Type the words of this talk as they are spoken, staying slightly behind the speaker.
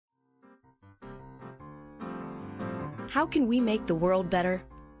How can we make the world better?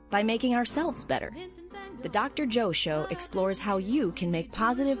 By making ourselves better. The Dr. Joe Show explores how you can make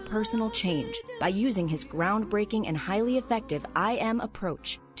positive personal change by using his groundbreaking and highly effective I Am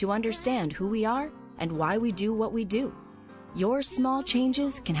approach to understand who we are and why we do what we do. Your small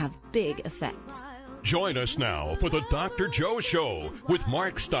changes can have big effects. Join us now for the Dr. Joe Show with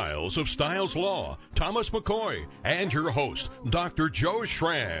Mark Stiles of Stiles Law, Thomas McCoy, and your host, Dr. Joe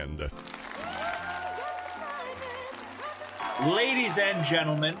Schrand. Ladies and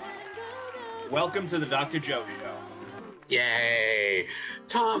gentlemen, welcome to the Dr. Joe Show. Yay.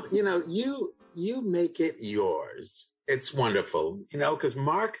 Tom, you make it yours. It's wonderful, because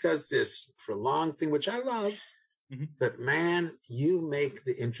Mark does this prolonged thing, which I love. Mm-hmm. But man, you make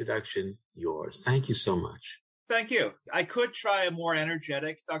the introduction yours. Thank you so much. Thank you. I could try a more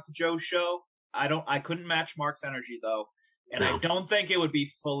energetic Dr. Joe Show. I couldn't match Mark's energy though. And no. I don't think it would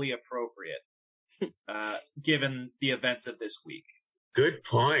be fully appropriate, given the events of this week. Good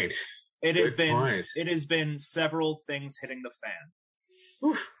point. It has been several things hitting the fan.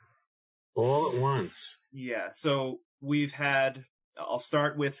 Oof. All at once. Yeah. So I'll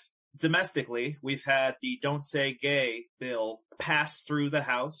start with domestically, we've had the Don't Say Gay bill pass through the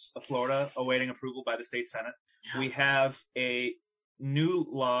House of Florida, awaiting approval by the state Senate. Yeah. We have a new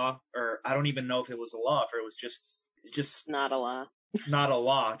law, or I don't even know if it was a law, or it was just not a law. Not a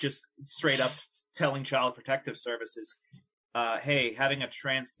law, just straight up telling Child Protective Services, hey, having a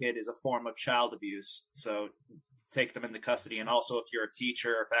trans kid is a form of child abuse, so take them into custody. And also, if you're a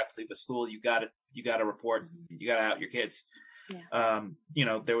teacher or faculty of the school, you got to report, you got to out your kids. Yeah.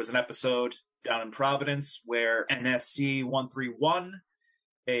 There was an episode down in Providence where NSC 131,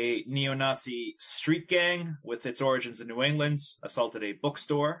 a neo-Nazi street gang with its origins in New England, assaulted a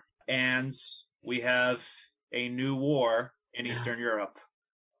bookstore, and we have a new war in Eastern Europe.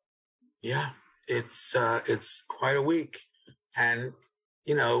 Yeah, it's quite a week. And,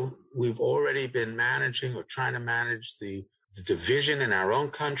 we've already been managing or trying to manage the division in our own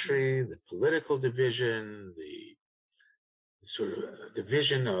country, the political division, the sort of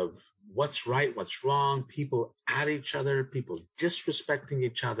division of what's right, what's wrong, people at each other, people disrespecting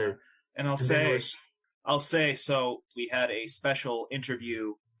each other. And I'll say, so we had a special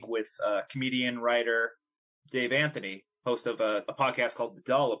interview with comedian, writer Dave Anthony, host of a podcast called The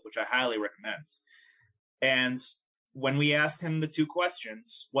Dollop, which I highly recommend. And when we asked him the two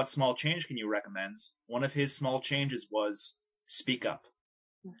questions, what small change can you recommend? One of his small changes was speak up.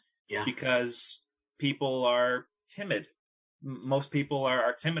 Yeah. Because people are timid. Most people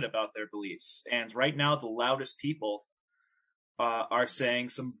are timid about their beliefs. And right now, the loudest people are saying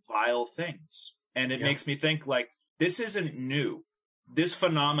some vile things. And it makes me think, this isn't new. This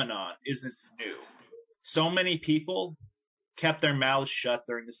phenomenon isn't new. So many people kept their mouths shut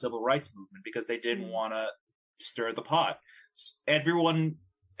during the civil rights movement because they didn't want to stir the pot. Everyone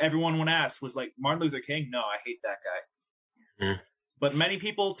when asked was like, Martin Luther King? No, I hate that guy. Mm. But many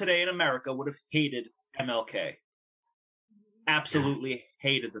people today in America would have hated MLK. Absolutely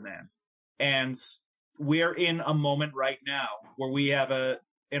hated the man. And we're in a moment right now where we have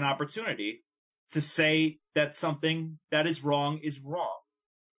an opportunity to say that something that is wrong is wrong.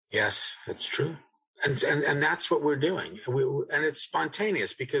 Yes, that's true. And that's what we're doing. And it's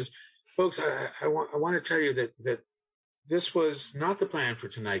spontaneous because, folks, I want to tell you that this was not the plan for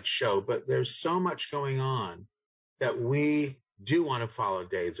tonight's show, but there's so much going on that we do want to follow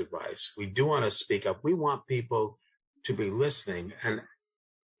Dave's advice. We do want to speak up. We want people to be listening. And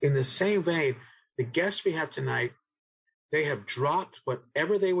in the same vein, the guests we have tonight, they have dropped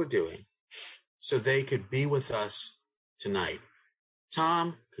whatever they were doing so they could be with us tonight.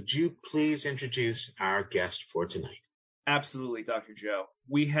 Tom, could you please introduce our guest for tonight? Absolutely, Dr. Joe.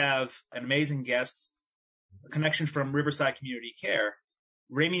 We have an amazing guest, a connection from Riverside Community Care,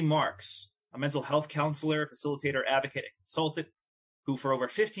 Raimi Marx, a mental health counselor, facilitator, advocate, and consultant, who for over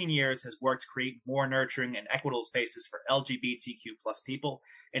 15 years has worked to create more nurturing and equitable spaces for LGBTQ plus people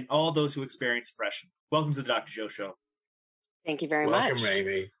and all those who experience depression. Welcome to the Dr. Joe Show. Thank you very much. Welcome,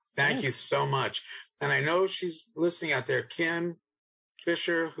 Raimi. Thank you so much. And I know she's listening out there, Kim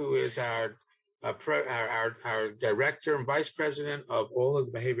Fisher, who is our director and vice president of all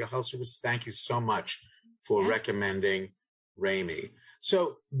of the behavioral health services. Thank you so much for recommending Raimi.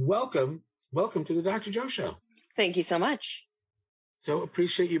 So welcome to the Dr. Joe Show. Thank you so much. So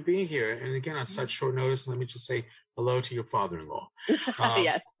appreciate you being here. And again, on such short notice, let me just say hello to your father-in-law.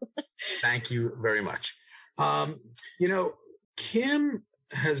 Yes. Thank you very much. Kim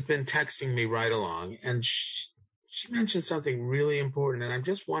has been texting me right along, and she mentioned something really important. And I'm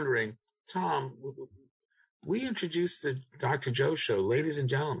just wondering, Tom, we introduced the Dr. Joe Show, ladies and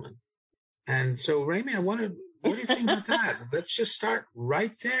gentlemen. And so, Raimi, I want to What do you think about that? Let's just start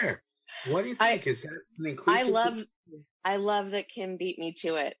right there. What do you think? Is that an inclusive? I love that Kim beat me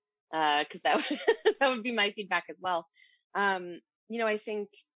to it, because that would that would be my feedback as well. I think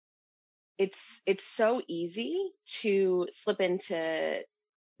it's so easy to slip into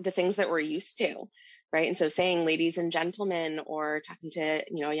the things that we're used to, right? And so saying ladies and gentlemen, or talking to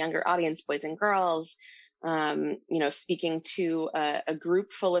a younger audience, boys and girls, speaking to a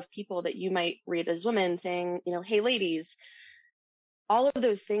group full of people that you might read as women, saying, hey ladies, all of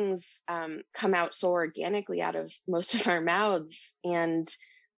those things come out so organically out of most of our mouths. And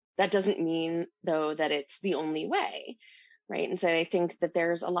that doesn't mean, though, that it's the only way, right? And so I think that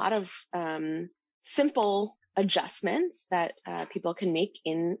there's a lot of simple adjustments that people can make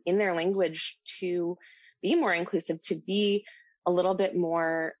in their language to be more inclusive, to be a little bit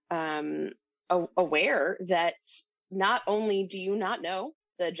more aware that not only do you not know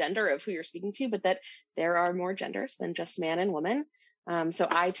the gender of who you're speaking to, but that there are more genders than just man and woman. So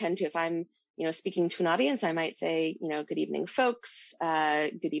I tend to, if I'm speaking to an audience, I might say, good evening, folks,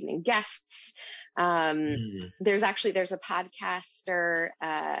 good evening, guests. There's a podcaster,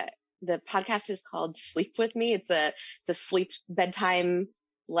 the podcast is called Sleep With Me. It's a sleep bedtime,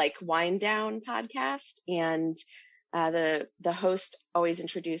 like wind down podcast. And, the host always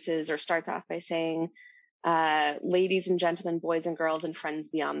introduces or starts off by saying, ladies and gentlemen, boys and girls, and friends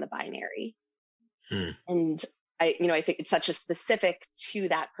beyond the binary. And I think it's such a specific to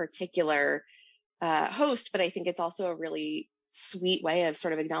that particular host, but I think it's also a really sweet way of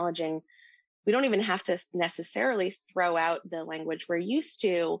sort of acknowledging we don't even have to necessarily throw out the language we're used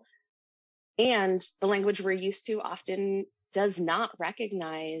to. And the language we're used to often does not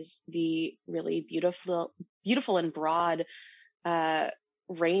recognize the really beautiful and broad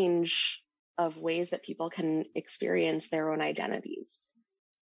range of ways that people can experience their own identities.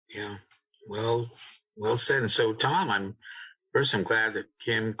 Yeah. Well said. And so, Tom, I'm glad that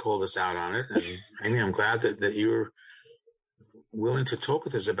Kim called us out on it, and Raimi, I'm glad that you were willing to talk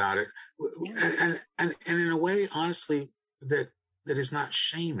with us about it, and in a way, honestly, that is not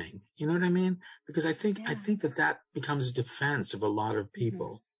shaming. You know what I mean? Because I think that becomes a defense of a lot of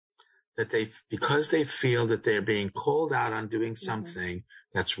people, that because they feel that they're being called out on doing something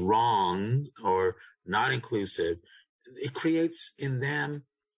that's wrong or not inclusive, it creates in them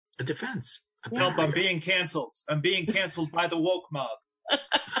a defense. Help, I'm being canceled. I'm being canceled by the woke mob.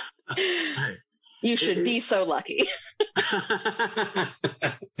 Right. You should be so lucky.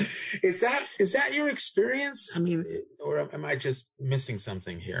 Is that your experience? I mean, or am I just missing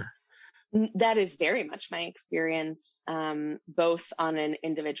something here? That is very much my experience, both on an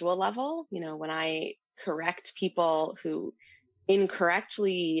individual level. When I correct people who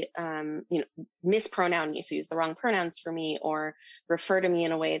incorrectly, mispronoun me, so use the wrong pronouns for me, or refer to me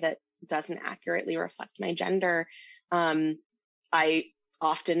in a way that doesn't accurately reflect my gender, I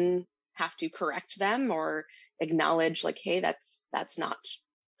often have to correct them or acknowledge, like, hey, that's not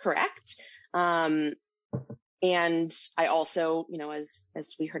correct. And I also,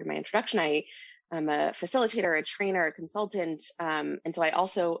 as we heard in my introduction, I'm a facilitator, a trainer, a consultant. And so I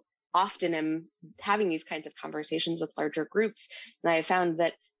also often am having these kinds of conversations with larger groups. And I found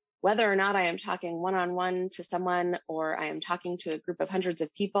that whether or not I am talking one-on-one to someone, or I am talking to a group of hundreds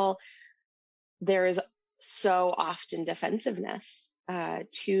of people, there is so often defensiveness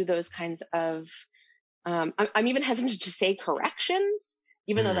to those kinds of, I'm even hesitant to say corrections,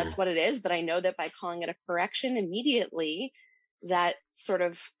 even though that's what it is. But I know that by calling it a correction immediately, that sort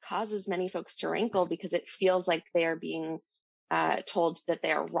of causes many folks to wrinkle, because it feels like they are being told that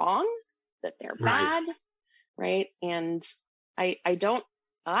they are wrong, that they're bad, right? And I don't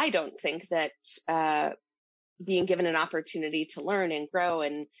think that being given an opportunity to learn and grow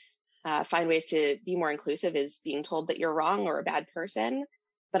and find ways to be more inclusive is being told that you're wrong or a bad person.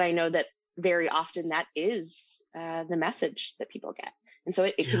 But I know that very often that is the message that people get. And so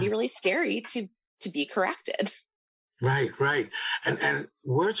it can be really scary to be corrected. Right. And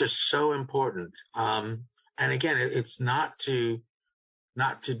words are so important. And again, it's not to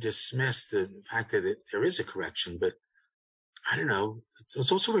dismiss the fact that there is a correction, but I don't know,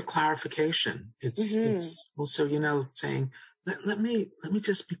 it's also a clarification. It's also, saying, let me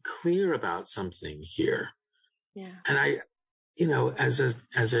just be clear about something here. Yeah. And I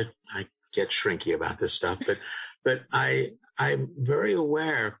get shrinky about this stuff, but I'm very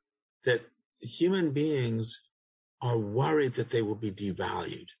aware that human beings are worried that they will be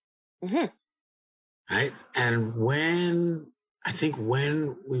devalued. Mm-hmm. Right. And when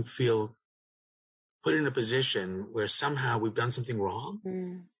we feel put in a position where somehow we've done something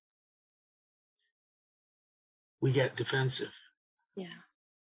wrong, we get defensive. Yeah.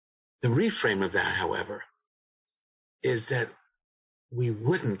 The reframe of that, however, is that we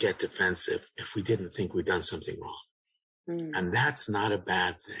wouldn't get defensive if we didn't think we'd done something wrong. Mm. And that's not a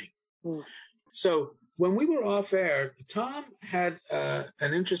bad thing. Mm. So when we were off air, Tom had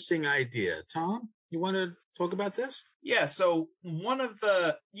an interesting idea. Tom, you want to talk about this? Yeah, so one of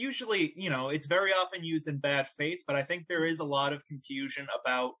the, usually, it's very often used in bad faith, but I think there is a lot of confusion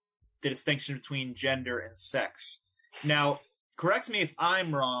about the distinction between gender and sex. Now, correct me if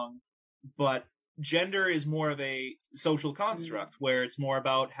I'm wrong, but gender is more of a social construct where it's more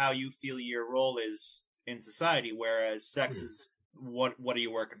about how you feel your role is in society, whereas sex is what are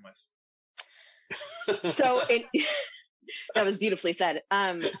you working with? So that was beautifully said.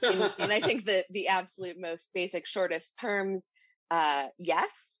 And I think the absolute most basic, shortest terms,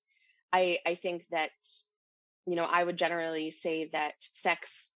 yes. I think that, I would generally say that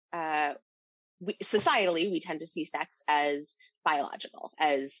sex, societally, we tend to see sex as biological,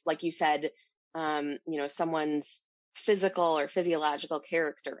 as, like you said, someone's physical or physiological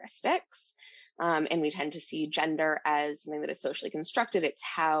characteristics. And we tend to see gender as something that is socially constructed. It's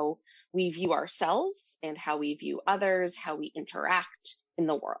how we view ourselves and how we view others, how we interact in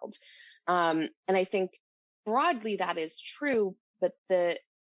the world. And I think broadly that is true, but the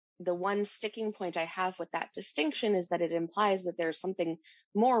one sticking point I have with that distinction is that it implies that there's something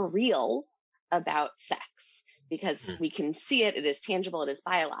more real about sex, because we can see it, it is tangible, it is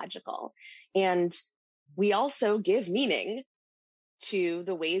biological. And we also give meaning to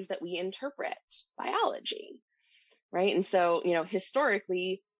the ways that we interpret biology, right? And so,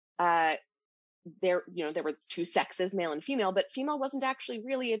 historically, there were two sexes, male and female, but female wasn't actually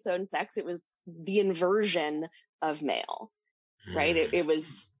really its own sex. It was the inversion of male, right? It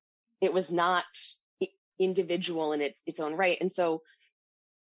was not individual in its own right. And so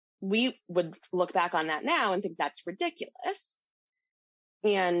we would look back on that now and think that's ridiculous.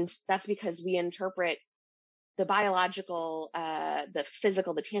 And that's because we interpret the biological, the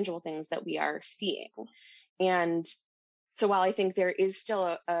physical, the tangible things that we are seeing. And so while I think there is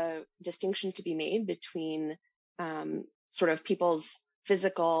still a distinction to be made between sort of people's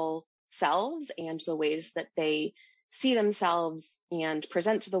physical selves and the ways that they see themselves and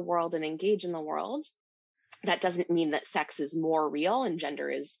present to the world and engage in the world, that doesn't mean that sex is more real and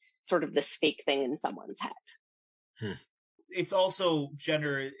gender is sort of this fake thing in someone's head. It's also,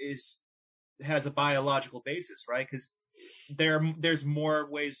 gender has a biological basis, right? Because there's more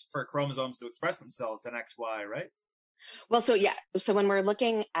ways for chromosomes to express themselves than XY, right? Well, so yeah. So when we're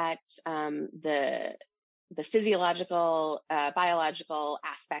looking at the physiological, biological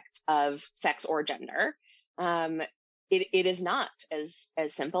aspects of sex or gender, it is not as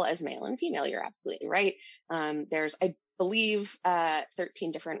simple as male and female. You're absolutely right. There's, I believe,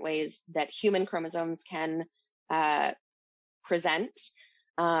 13 different ways that human chromosomes can present.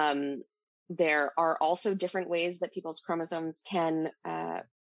 There are also different ways that people's chromosomes can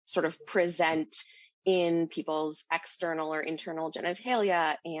sort of present in people's external or internal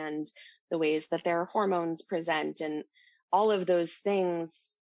genitalia, and the ways that their hormones present, and all of those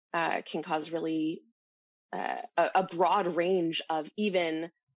things can cause really a broad range of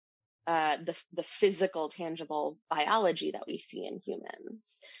even the physical, tangible biology that we see in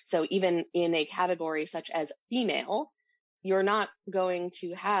humans. So even in a category such as female, you're not going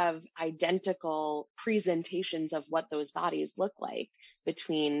to have identical presentations of what those bodies look like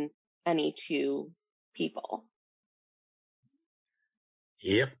between any two people.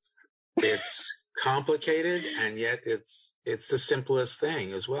 Yep. It's complicated, and yet it's the simplest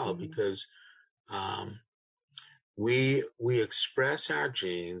thing as well, because we express our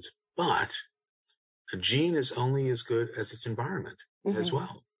genes, but a gene is only as good as its environment as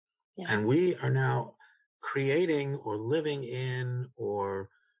well. Yeah. And we are now creating or living in or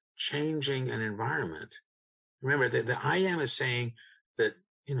changing an environment. Remember that the I am is saying that,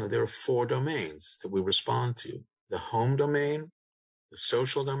 there are 4 domains that we respond to: the home domain, the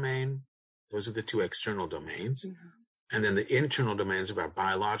social domain. Those are the 2 external domains. And then the internal domains of our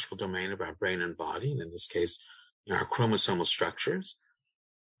biological domain of our brain and body. And in this case, our chromosomal structures.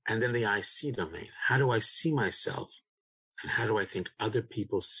 And then the I see domain. How do I see myself? And how do I think other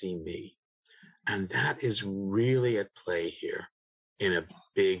people see me? And that is really at play here in a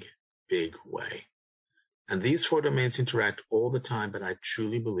big, big way. And these 4 domains interact all the time, but I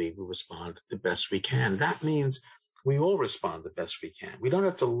truly believe we respond the best we can. That means we all respond the best we can. We don't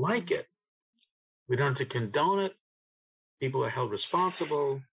have to like it. We don't have to condone it. People are held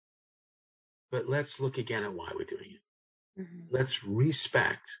responsible. But let's look again at why we're doing it. Let's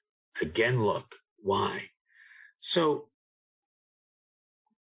respect, again, look, why. So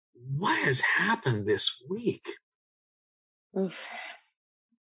what has happened this week?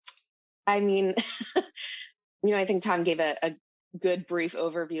 I mean, I think Tom gave a good brief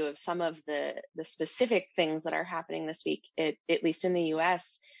overview of some of the specific things that are happening this week, at least in the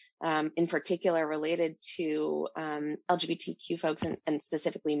U.S., in particular related to LGBTQ folks and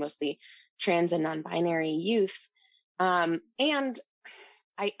specifically mostly trans and non-binary youth. And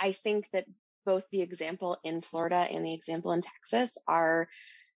I think that both the example in Florida and the example in Texas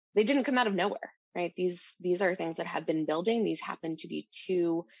they didn't come out of nowhere, right? These are things that have been building. These happen to be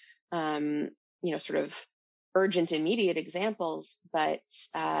two, sort of urgent, immediate examples, but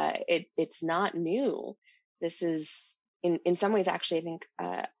it's not new. This is, in some ways, actually, I think,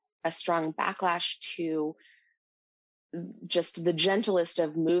 a strong backlash to just the gentlest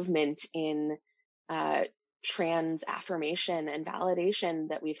of movement in trans affirmation and validation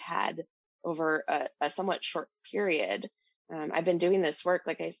that we've had over a somewhat short period. I've been doing this work,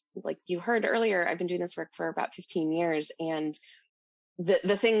 like you heard earlier, I've been doing this work for about 15 years, and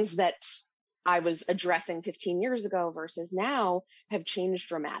the things that I was addressing 15 years ago versus now have changed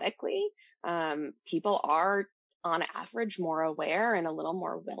dramatically. People are, on average, more aware and a little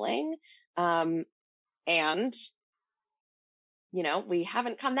more willing. And, we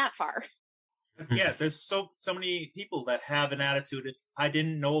haven't come that far. Yeah, there's so many people that have an attitude, if I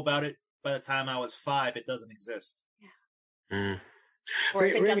didn't know about it by the time I was 5, it doesn't exist. Yeah. Mm. Or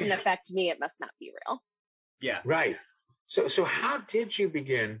if it doesn't affect me, it must not be real. Yeah. Right. So how did you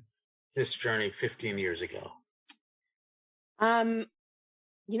begin this journey 15 years ago?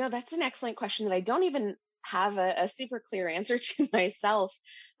 That's an excellent question that I don't even have a super clear answer to myself.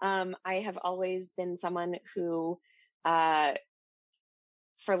 I have always been someone who,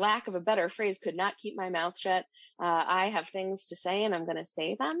 for lack of a better phrase, could not keep my mouth shut. I have things to say and I'm going to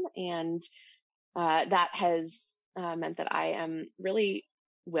say them. And that has meant that I am really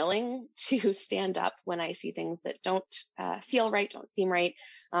willing to stand up when I see things that don't feel right, don't seem right.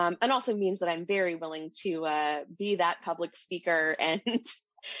 And also means that I'm very willing to be that public speaker and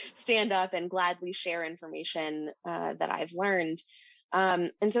stand up and gladly share information that I've learned.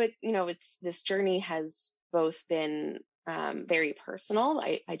 And so this journey has both been very personal.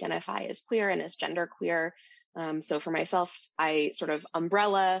 I identify as queer and as genderqueer. So for myself, I sort of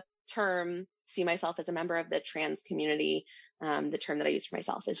umbrella term see myself as a member of the trans community. The term that I use for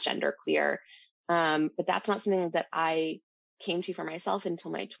myself is genderqueer. But that's not something that I came to for myself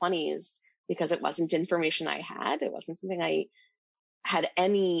until my 20s, because it wasn't information I had. It wasn't something I had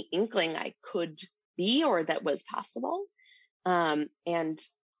any inkling I could be or that was possible. And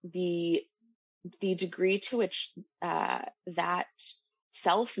the degree to which that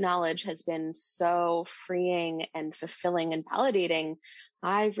self-knowledge has been so freeing and fulfilling and validating,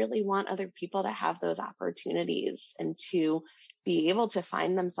 I really want other people to have those opportunities and to be able to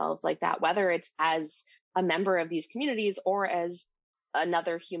find themselves like that, whether it's as a member of these communities or as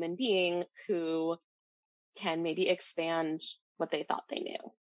another human being who can maybe expand what they thought they knew.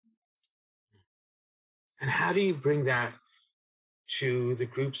 And how do you bring that to the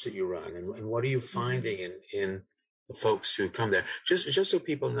groups that you run? And what are you finding in the folks who come there? Just so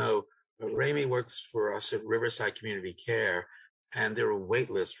people know, Raimi works for us at Riverside Community Care, and they're a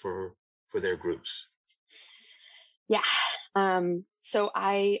wait list for their groups. Yeah. So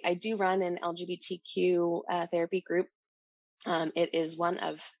I do run an LGBTQ therapy group. It is one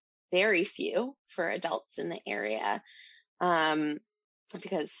of very few for adults in the area,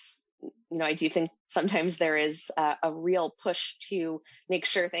 because I do think sometimes there is a real push to make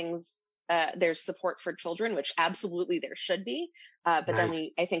sure there's support for children, which absolutely there should be. But right. Then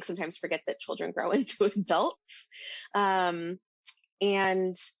I think sometimes forget that children grow into adults.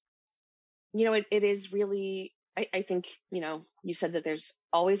 And, it is really, I think, you said that there's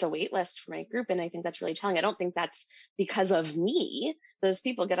always a wait list for my group. And I think that's really telling. I don't think that's because of me. Those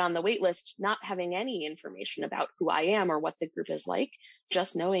people get on the wait list not having any information about who I am or what the group is like,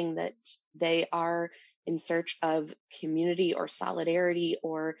 just knowing that they are in search of community or solidarity,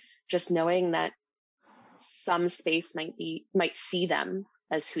 or just knowing that some space might see them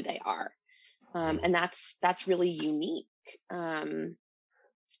as who they are. And that's really unique. And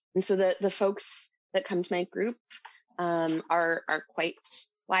so the folks that come to my group are quite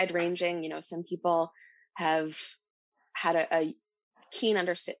wide ranging. Some people have had a keen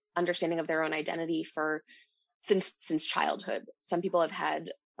understanding of their own identity since childhood. Some people have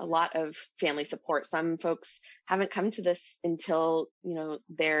had a lot of family support. Some folks haven't come to this until,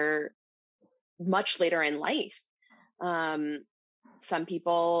 they're much later in life. Some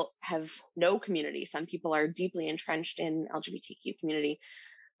people have no community. Some people are deeply entrenched in LGBTQ community.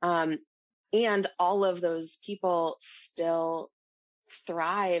 And all of those people still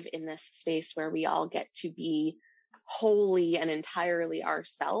thrive in this space where we all get to be wholly and entirely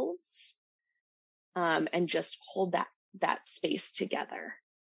ourselves. and just hold that space together.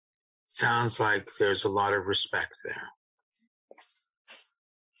 Sounds like there's a lot of respect there. Yes.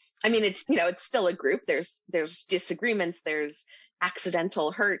 I mean, it's still a group. There's disagreements. There's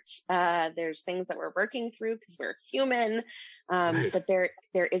accidental hurt. There's things that we're working through because we're human. Right. But there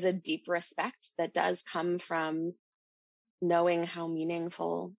is a deep respect that does come from knowing how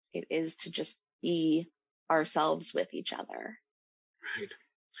meaningful it is to just be ourselves with each other. Right.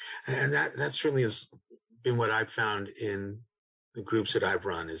 And that certainly has been what I've found in the groups that I've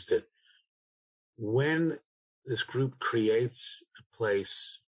run, is that when this group creates a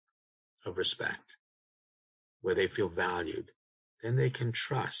place of respect where they feel valued, then they can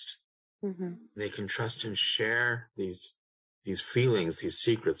trust. Mm-hmm. They can trust and share these feelings, these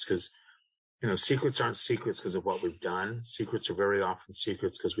secrets, because secrets aren't secrets because of what we've done. Secrets are very often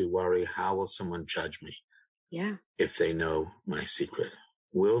secrets because we worry, how will someone judge me? Yeah. If they know my secret,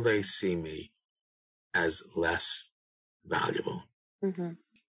 will they see me as less valuable? Mm-hmm.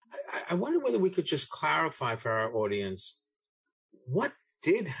 I wonder whether we could just clarify for our audience what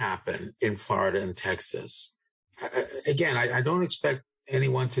did happen in Florida and Texas. Again, I don't expect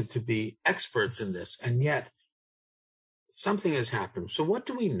anyone to be experts in this, and yet something has happened. So what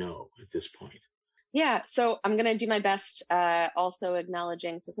do we know at this point? Yeah, so I'm going to do my best, also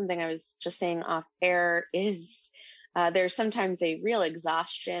acknowledging, so something I was just saying off air is there's sometimes a real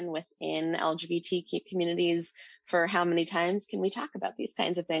exhaustion within LGBTQ communities for how many times can we talk about these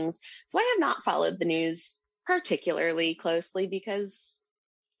kinds of things. So I have not followed the news particularly closely because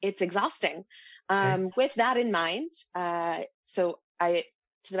it's exhausting. Okay. With that in mind, to the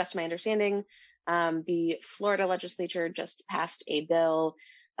best of my understanding, the Florida legislature just passed a bill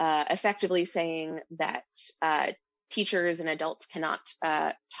effectively saying that teachers and adults cannot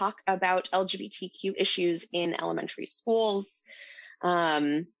talk about LGBTQ issues in elementary schools.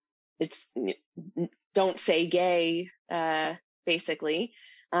 It's don't say gay, basically.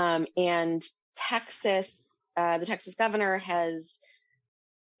 And Texas, the Texas governor has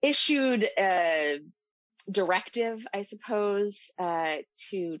issued a directive, I suppose,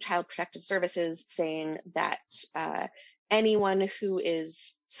 to Child Protective Services saying that anyone who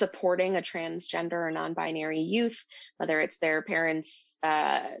is supporting a transgender or non-binary youth, whether it's their parents,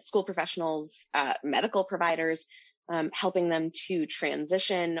 school professionals, medical providers, helping them to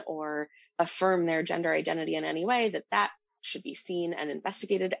transition or affirm their gender identity in any way, that should be seen and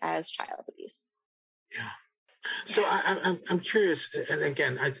investigated as child abuse. Yeah. So I'm curious, and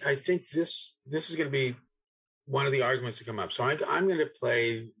again, I think this is going to be one of the arguments to come up. So I'm going to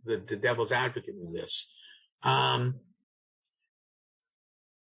play the devil's advocate in this. I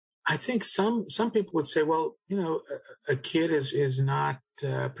think some people would say, well, a kid is not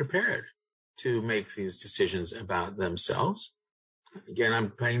prepared to make these decisions about themselves. Again,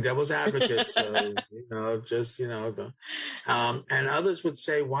 I'm playing devil's advocate, so and others would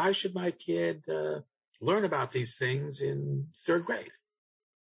say, why should my kid learn about these things in third grade?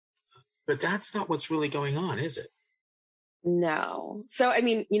 But that's not what's really going on, is it? No. So, I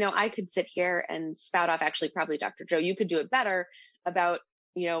mean, I could sit here and spout off, actually, probably Dr. Joe, you could do it better about,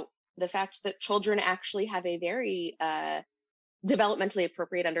 the fact that children actually have a very developmentally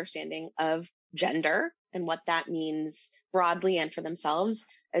appropriate understanding of gender and what that means broadly and for themselves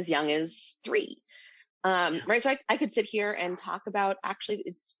as young as 3. Right. So I could sit here and talk about, actually,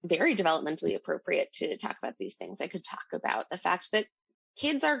 it's very developmentally appropriate to talk about these things. I could talk about the fact that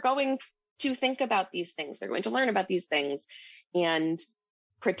kids are going to think about these things. They're going to learn about these things, and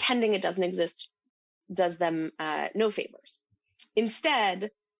pretending it doesn't exist does them no favors.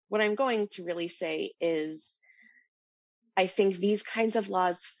 Instead, what I'm going to really say is I think these kinds of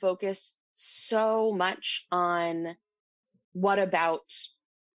laws focus so much on what about,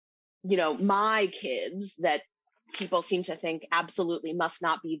 my kids, that people seem to think absolutely must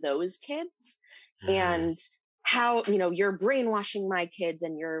not be those kids. Mm-hmm. And how, you're brainwashing my kids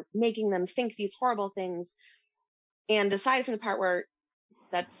and you're making them think these horrible things. And aside from the part where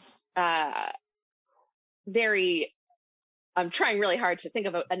that's I'm trying really hard to think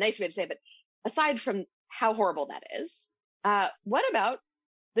of a nice way to say it, but aside from how horrible that is, what about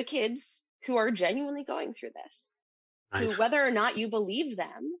the kids who are genuinely going through this? Nice. Who, whether or not you believe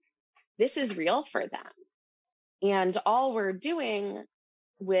them, this is real for them. And all we're doing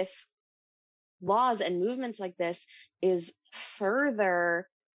with laws and movements like this is further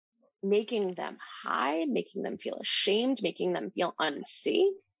making them hide, making them feel ashamed, making them feel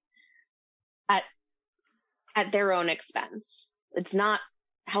unsafe at their own expense. It's not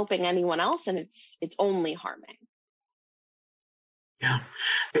helping anyone else, and it's only harming. Yeah,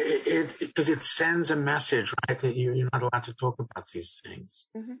 because it sends a message, right, that you're not allowed to talk about these things.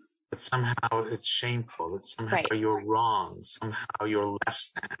 Mm-hmm. that somehow it's shameful, that somehow Right. you're wrong, somehow you're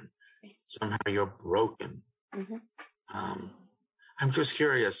less than, somehow you're broken. I'm just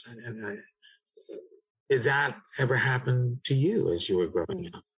curious, did that ever happen to you as you were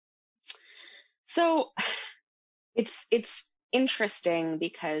growing up? So it's interesting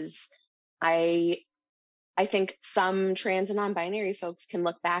because I think some trans and non-binary folks can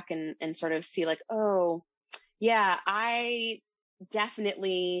look back and sort of see like, oh, yeah, I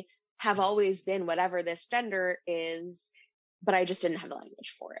definitely have always been whatever this gender is, but I just didn't have the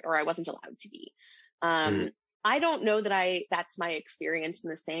language for it, or I wasn't allowed to be. I don't know that that's my experience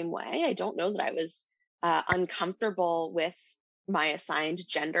in the same way. I don't know that I was uncomfortable with my assigned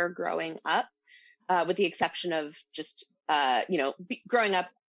gender growing up, with the exception of just, growing up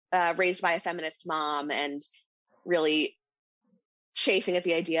raised by a feminist mom and really chafing at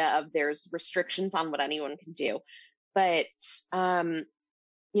the idea of there's restrictions on what anyone can do. But, I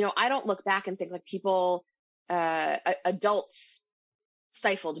don't look back and think like people, adults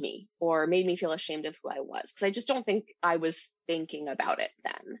stifled me or made me feel ashamed of who I was, because I just don't think I was thinking about it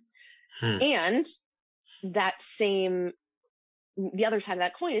then. And the other side of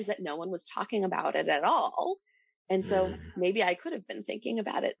that coin is that no one was talking about it at all. And so maybe I could have been thinking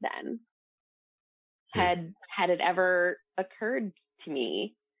about it then. Had it ever occurred to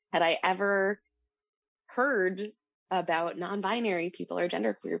me, had I ever heard about non-binary people or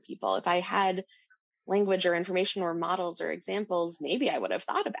genderqueer people, if I had language or information or models or examples, maybe I would have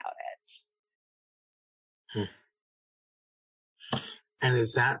thought about it. And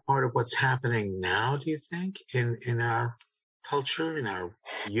is that part of what's happening now, do you think, in our culture, in our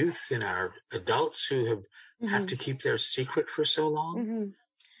youth, in our adults who have had to keep their secret for so long?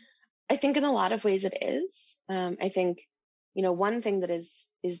 I think in a lot of ways it is. I think, one thing that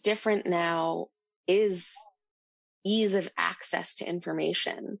is different now is ease of access to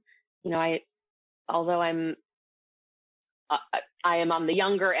information. Although I am on the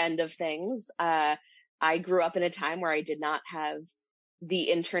younger end of things, I grew up in a time where I did not have the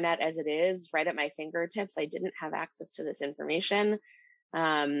internet as it is right at my fingertips. I didn't have access to this information.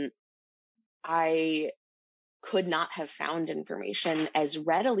 I could not have found information as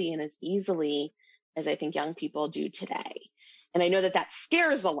readily and as easily as I think young people do today. And I know that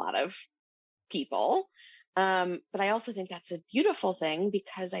scares a lot of people. But I also think that's a beautiful thing,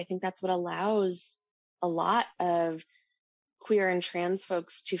 because I think that's what allows a lot of queer and trans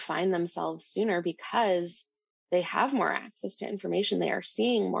folks to find themselves sooner, because they have more access to information. They are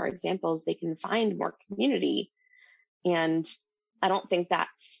seeing more examples. They can find more community. And I don't think that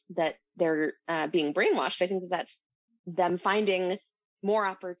they're being brainwashed. I think that's them finding more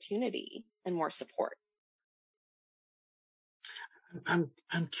opportunity and more support. I'm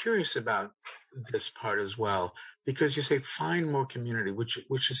curious about this part as well, because you say find more community,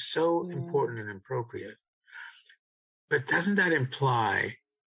 which is so important and appropriate. But doesn't that imply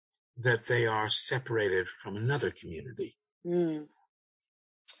that they are separated from another community?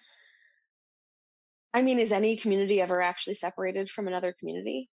 I mean, is any community ever actually separated from another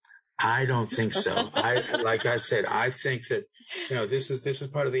community? I don't think so. Like I said, I think that, this is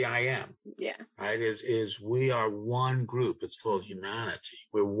part of the I am. Yeah. Right? Is we are one group. It's called humanity.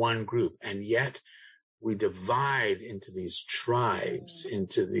 We're one group. And yet we divide into these tribes,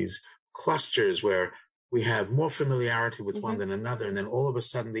 into these clusters where we have more familiarity with one than another. And then all of a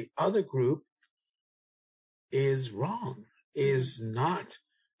sudden the other group is wrong, is not.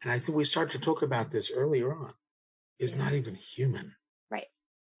 And I think we started to talk about this earlier on, is not even human. Right.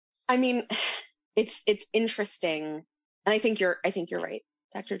 I mean, it's interesting. And I think you're right,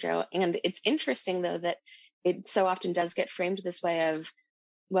 Dr. Joe. And it's interesting though, that it so often does get framed this way of,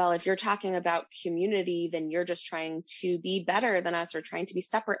 well, if you're talking about community, then you're just trying to be better than us or trying to be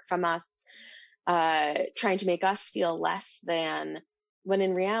separate from us, trying to make us feel less than, when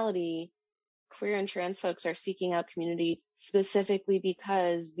in reality, queer and trans folks are seeking out community specifically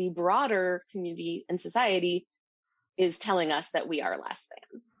because the broader community and society is telling us that we are less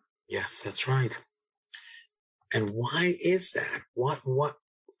than. Yes, that's right. And why is that? What,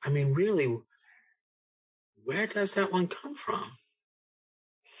 I mean, really, where does that one come from?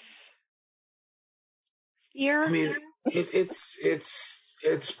 Fear. I mean,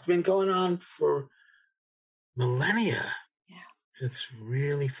 it's been going on for millennia. Yeah. It's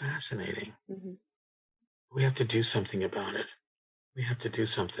really fascinating. We have to do something about it. We have to do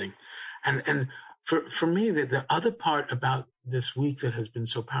something. And for me, the other part about this week that has been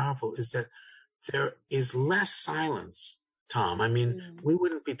so powerful is that there is less silence, Tom. I mean, we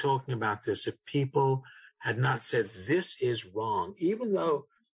wouldn't be talking about this if people had not said this is wrong, even though,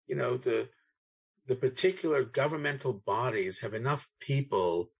 the particular governmental bodies have enough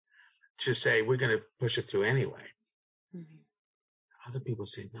people to say, we're going to push it through anyway. Mm-hmm. Other people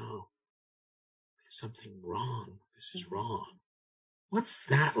say, no, there's something wrong. This is wrong. What's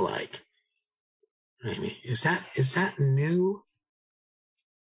that like? Raimi, is that new?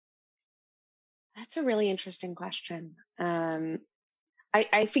 That's a really interesting question.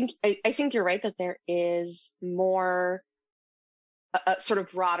 I think you're right that there is more a sort of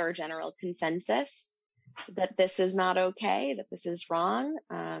broader general consensus that this is not okay, that this is wrong,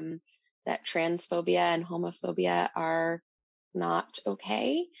 that transphobia and homophobia are not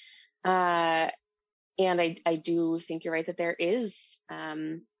okay. And I do think you're right that there is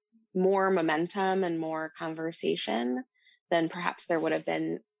more momentum and more conversation than perhaps there would have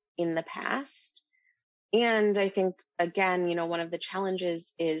been in the past. And I think, again, one of the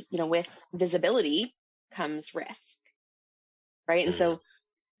challenges is, with visibility comes risk, right? And so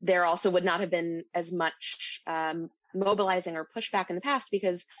there also would not have been as much mobilizing or pushback in the past,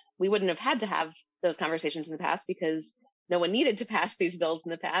 because we wouldn't have had to have those conversations in the past, because no one needed to pass these bills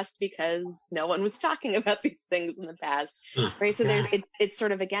in the past, because no one was talking about these things in the past, right? So it's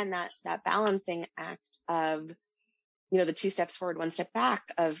sort of, again, that balancing act of, the 2 steps forward, 1 step back,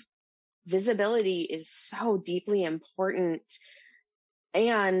 of visibility is so deeply important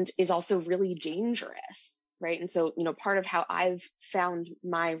and is also really dangerous, right? And so, part of how I've found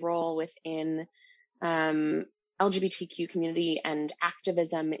my role within LGBTQ community and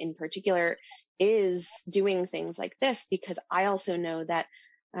activism in particular is doing things like this, because I also know that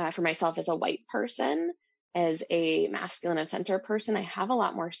for myself as a white person, as a masculine of center person, I have a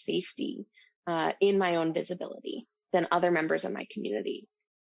lot more safety in my own visibility than other members of my community.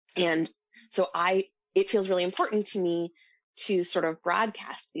 And so it feels really important to me to sort of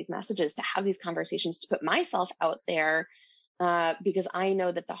broadcast these messages, to have these conversations, to put myself out there, because I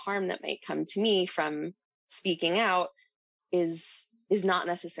know that the harm that might come to me from speaking out is not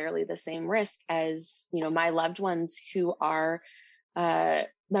necessarily the same risk as, my loved ones who are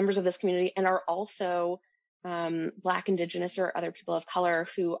members of this community and are also Black, Indigenous, or other people of color,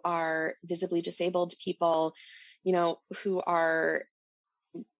 who are visibly disabled people, who are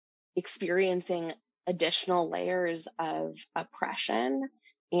experiencing additional layers of oppression.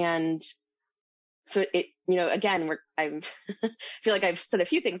 And so again, I feel like I've said a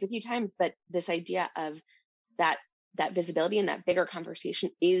few things a few times, but this idea of that visibility and that bigger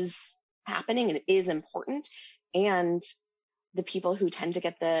conversation is happening and it is important. And the people who tend to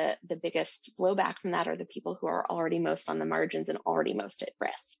get the biggest blowback from that are the people who are already most on the margins and already most at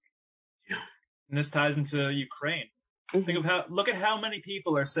risk. Yeah. And this ties into Ukraine. Mm-hmm. Look at how many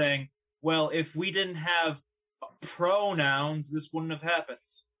people are saying, well, if we didn't have pronouns, this wouldn't have happened.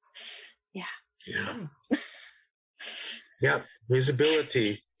 Yeah. Yeah. Yeah.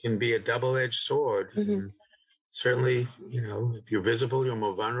 Visibility can be a double-edged sword. Mm-hmm. Certainly, if you're visible, you're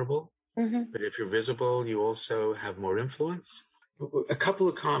more vulnerable. Mm-hmm. But if you're visible, you also have more influence. A couple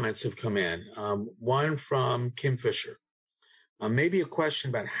of comments have come in. One from Kim Fisher. Maybe a question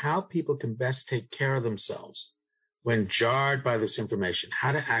about how people can best take care of themselves when jarred by this information,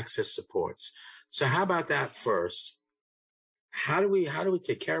 how to access supports. So how about that first? How do we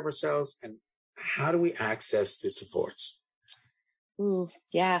take care of ourselves, and how do we access the supports? Ooh,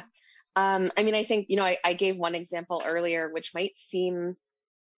 yeah. I think, I gave one example earlier, which might seem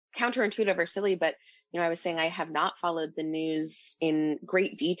counterintuitive or silly, but, I was saying I have not followed the news in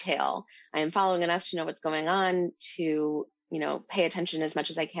great detail. I am following enough to know what's going on, to, pay attention as much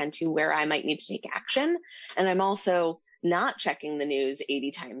as I can to where I might need to take action. And I'm also not checking the news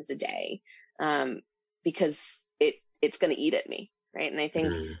 80 times a day, because it's going to eat at me. Right. And I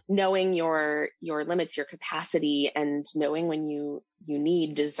think knowing your limits, your capacity, and knowing when you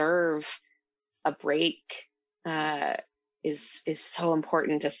deserve a break, is so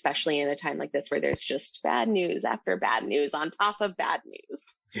important, especially in a time like this where there's just bad news after bad news on top of bad news.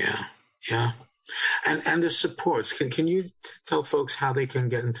 Yeah. Yeah. And the supports, can you tell folks how they can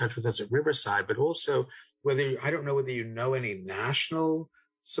get in touch with us at Riverside, but also I don't know whether you know any national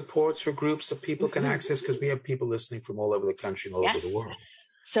supports or groups that people can access, because we have people listening from all over the country and all over the world.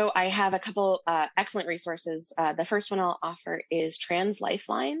 So I have a couple excellent resources. The first one I'll offer is Trans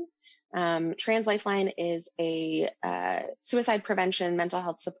Lifeline. Trans Lifeline is a suicide prevention, mental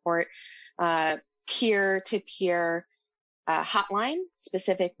health support, peer-to-peer hotline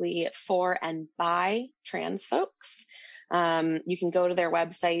specifically for and by trans folks. You can go to their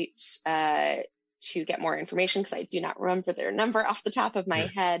website to get more information, because I do not remember their number off the top of my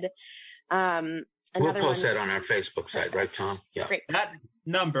head. We'll post that on our Facebook site, right, Tom? Yeah. Great. That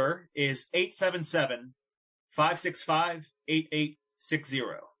number is 877-565-8860.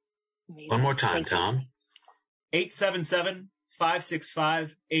 Amazing. One more time, Tom. 877-565-8860.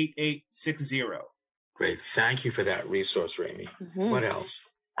 888-565-8860. Great. Thank you for that resource, Raimi. Mm-hmm. What else?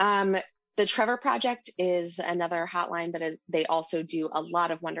 The Trevor Project is another hotline, but they also do a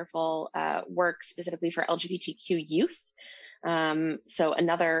lot of wonderful work specifically for LGBTQ youth. So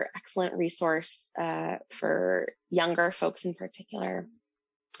another excellent resource for younger folks in particular.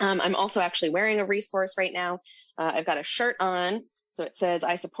 I'm also actually wearing a resource right now. I've got a shirt on, so it says,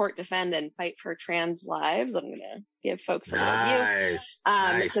 "I support, defend, and fight for trans lives." I'm going to give folks a little view. Nice.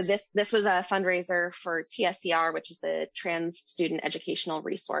 So this was a fundraiser for TSCR, which is the Trans Student Educational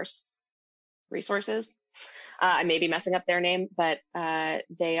Resources. I may be messing up their name, but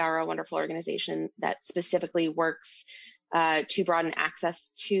they are a wonderful organization that specifically works to broaden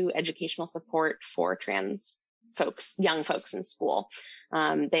access to educational support for trans folks, young folks in school.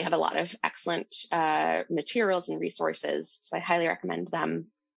 They have a lot of excellent materials and resources, so I highly recommend them.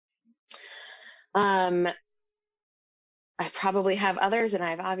 I probably have others, and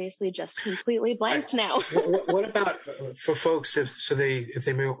I've obviously just completely blanked now. What about for folks if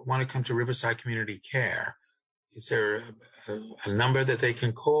they may want to come to Riverside Community Care? Is there a number that they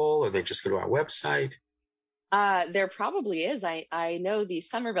can call, or they just go to our website? There probably is. I know the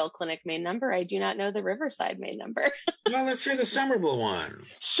Somerville Clinic main number. I do not know the Riverside main number. Well, let's hear the Somerville one.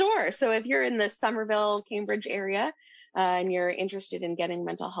 Sure. So if you're in the Somerville, Cambridge area, and you're interested in getting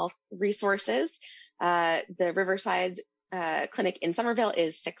mental health resources, the Riverside Clinic in Somerville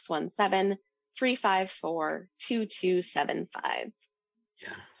is 617-354-2275. Yeah.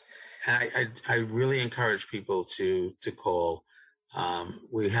 And I really encourage people to call.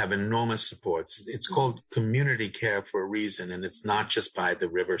 We have enormous supports. It's called community care for a reason, and it's not just by the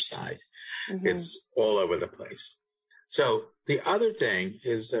Riverside. Mm-hmm. It's all over the place. So the other thing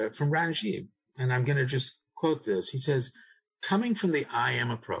is from Ranjiv, and I'm going to just quote this. He says, "Coming from the I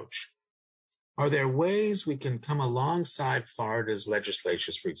am approach, are there ways we can come alongside Florida's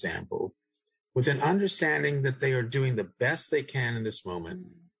legislatures, for example, with an understanding that they are doing the best they can in this moment,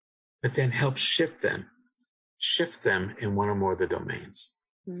 but then help shift them in one or more of the domains?"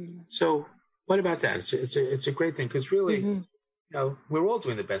 Mm-hmm. So what about that? It's a great thing, because really, mm-hmm. We're all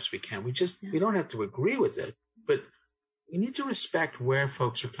doing the best we can. We don't have to agree with it, but we need to respect where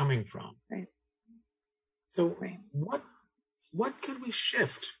folks are coming from. Right. So what could we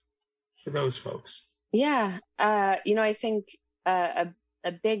shift for those folks? Yeah. I think a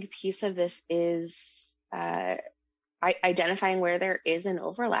big piece of this is identifying where there is an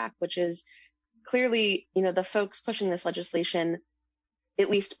overlap, which is clearly, the folks pushing this legislation at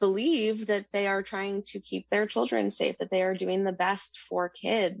least believe that they are trying to keep their children safe, that they are doing the best for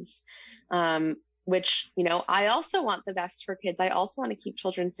kids, which, I also want the best for kids. I also want to keep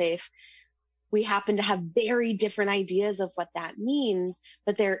children safe. We happen to have very different ideas of what that means,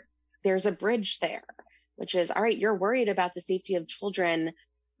 but there's a bridge there, which is, all right, you're worried about the safety of children.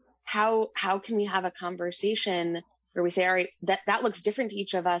 How can we have a conversation where we say, all right, that looks different to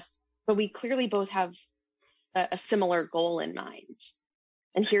each of us, but we clearly both have a similar goal in mind.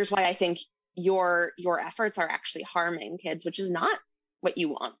 And here's why I think your efforts are actually harming kids, which is not what you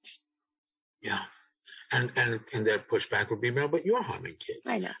want. Yeah. And their pushback would be, but you're harming kids.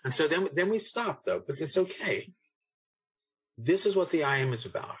 I know. And so then we stop, though, but it's okay. This is what the I am is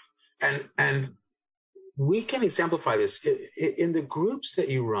about. And we can exemplify this. In the groups that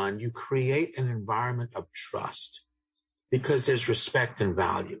you run, you create an environment of trust because there's respect and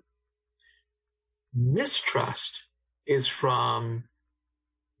value. Mistrust is from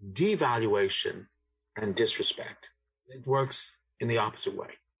devaluation and disrespect. It works in the opposite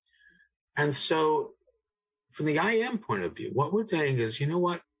way. And so from the I am point of view, what we're saying is, you know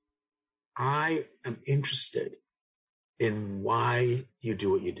what? I am interested in why you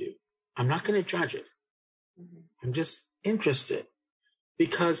do what you do. I'm not going to judge it. Mm-hmm. I'm just interested,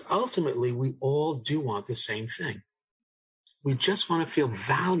 because ultimately we all do want the same thing. We just want to feel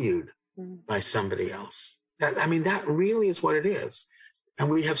valued by somebody else. That really is what it is. And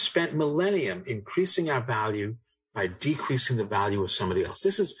we have spent millennium increasing our value by decreasing the value of somebody else.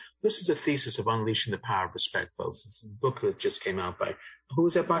 This is a thesis of Unleashing the Power of Respect, folks. It's a book that just came out by, who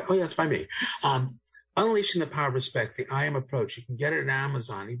was that by? Oh, yeah, it's by me. Unleashing the Power of Respect, the I am approach. You can get it at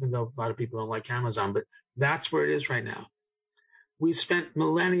Amazon, even though a lot of people don't like Amazon, but that's where it is right now. We spent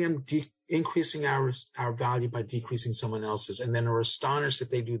millennium increasing our value by decreasing someone else's, and then are astonished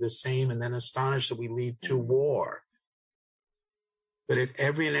that they do the same, and then astonished that we lead to war. But at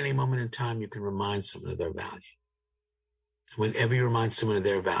every and any moment in time, you can remind someone of their value. Whenever you remind someone of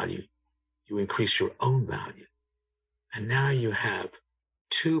their value, you increase your own value. And now you have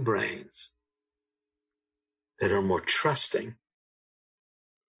two brains that are more trusting,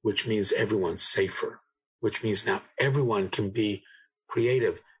 which means everyone's safer. which means now everyone can be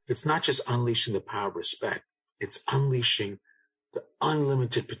creative. It's not just unleashing the power of respect. It's unleashing the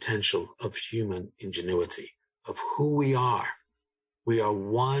unlimited potential of human ingenuity, of who we are. We are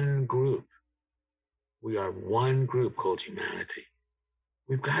one group. We are one group called humanity.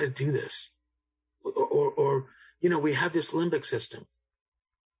 We've got to do this. Or we have this limbic system,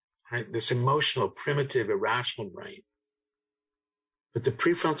 right? This emotional, primitive, irrational brain. But the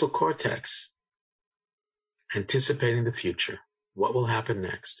prefrontal cortex, anticipating the future, what will happen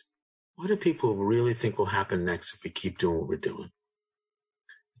next? What do people really think will happen next if we keep doing what we're doing?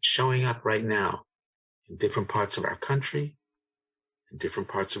 It's showing up right now in different parts of our country, in different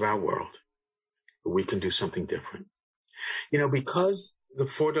parts of our world. But we can do something different. Because the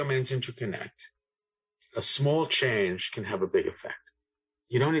 4 domains interconnect, a small change can have a big effect.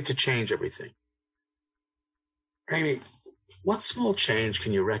 You don't need to change everything. Raimi, what small change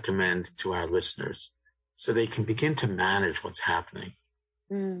can you recommend to our listeners so they can begin to manage what's happening?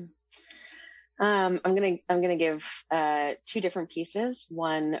 I'm gonna give 2 different pieces.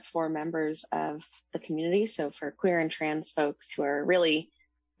 One for members of the community, so for queer and trans folks who are really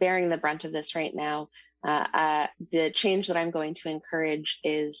bearing the brunt of this right now. The change that I'm going to encourage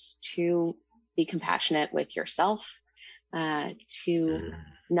is to be compassionate with yourself, to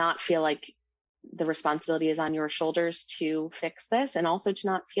not feel like the responsibility is on your shoulders to fix this, and also to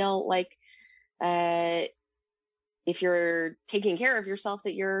not feel like if you're taking care of yourself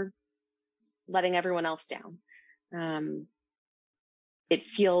that you're letting everyone else down. It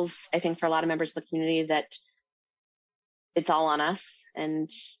feels, I think, for a lot of members of the community that it's all on us, and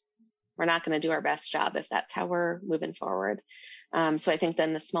we're not going to do our best job if that's how we're moving forward. So I think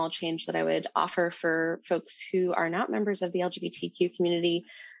then the small change that I would offer for folks who are not members of the LGBTQ community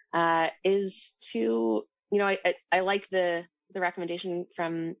is to, I like the recommendation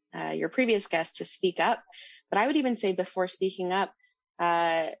from your previous guest to speak up, but I would even say before speaking up,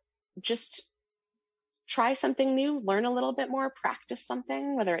 just try something new, learn a little bit more, practice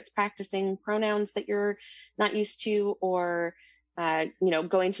something, whether it's practicing pronouns that you're not used to, or,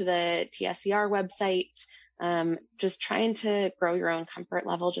 going to the TSCR website, just trying to grow your own comfort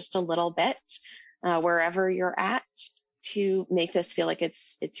level just a little bit, wherever you're at, to make this feel like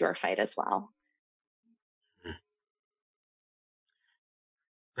it's your fight as well.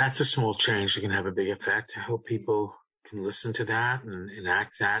 That's a small change that can have a big effect. I hope people can listen to that and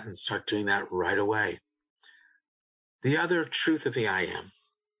enact that and start doing that right away. The other truth of the I am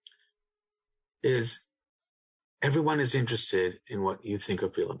is everyone is interested in what you think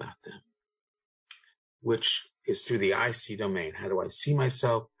or feel about them, which is through the I see domain. How do I see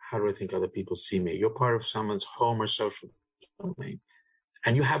myself? How do I think other people see me? You're part of someone's home or social domain,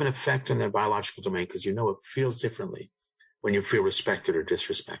 and you have an effect on their biological domain because it feels differently when you feel respected or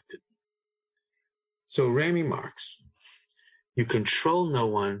disrespected. So Raimi Marx, you control no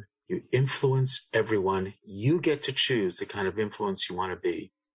one, you influence everyone. You get to choose the kind of influence you want to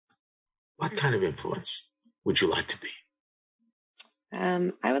be. What kind of influence would you like to be?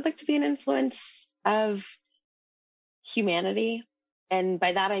 I would like to be an influence of humanity. And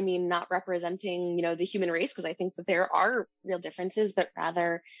by that, I mean not representing, the human race, because I think that there are real differences, but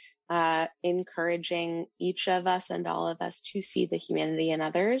rather encouraging each of us and all of us to see the humanity in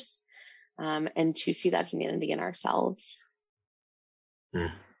others, and to see that humanity in ourselves.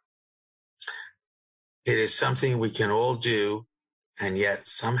 It is something we can all do, and yet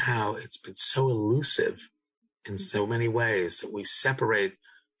somehow it's been so elusive in so many ways that we separate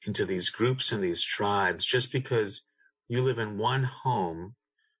into these groups and these tribes. Just because you live in one home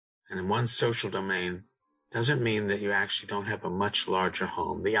and in one social domain doesn't mean that you actually don't have a much larger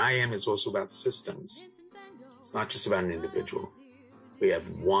home. The I am is also about systems. It's not just about an individual. We have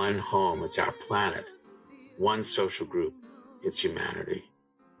one home. It's our planet. One social group. It's humanity.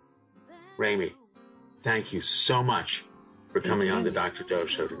 Raimi, thank you so much for coming on the Dr. Joe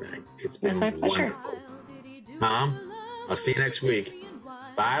Show tonight. It's been wonderful. Mom, I'll see you next week.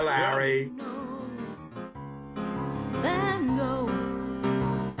 Bye, Larry. Then go.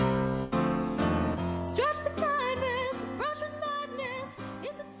 Stretch the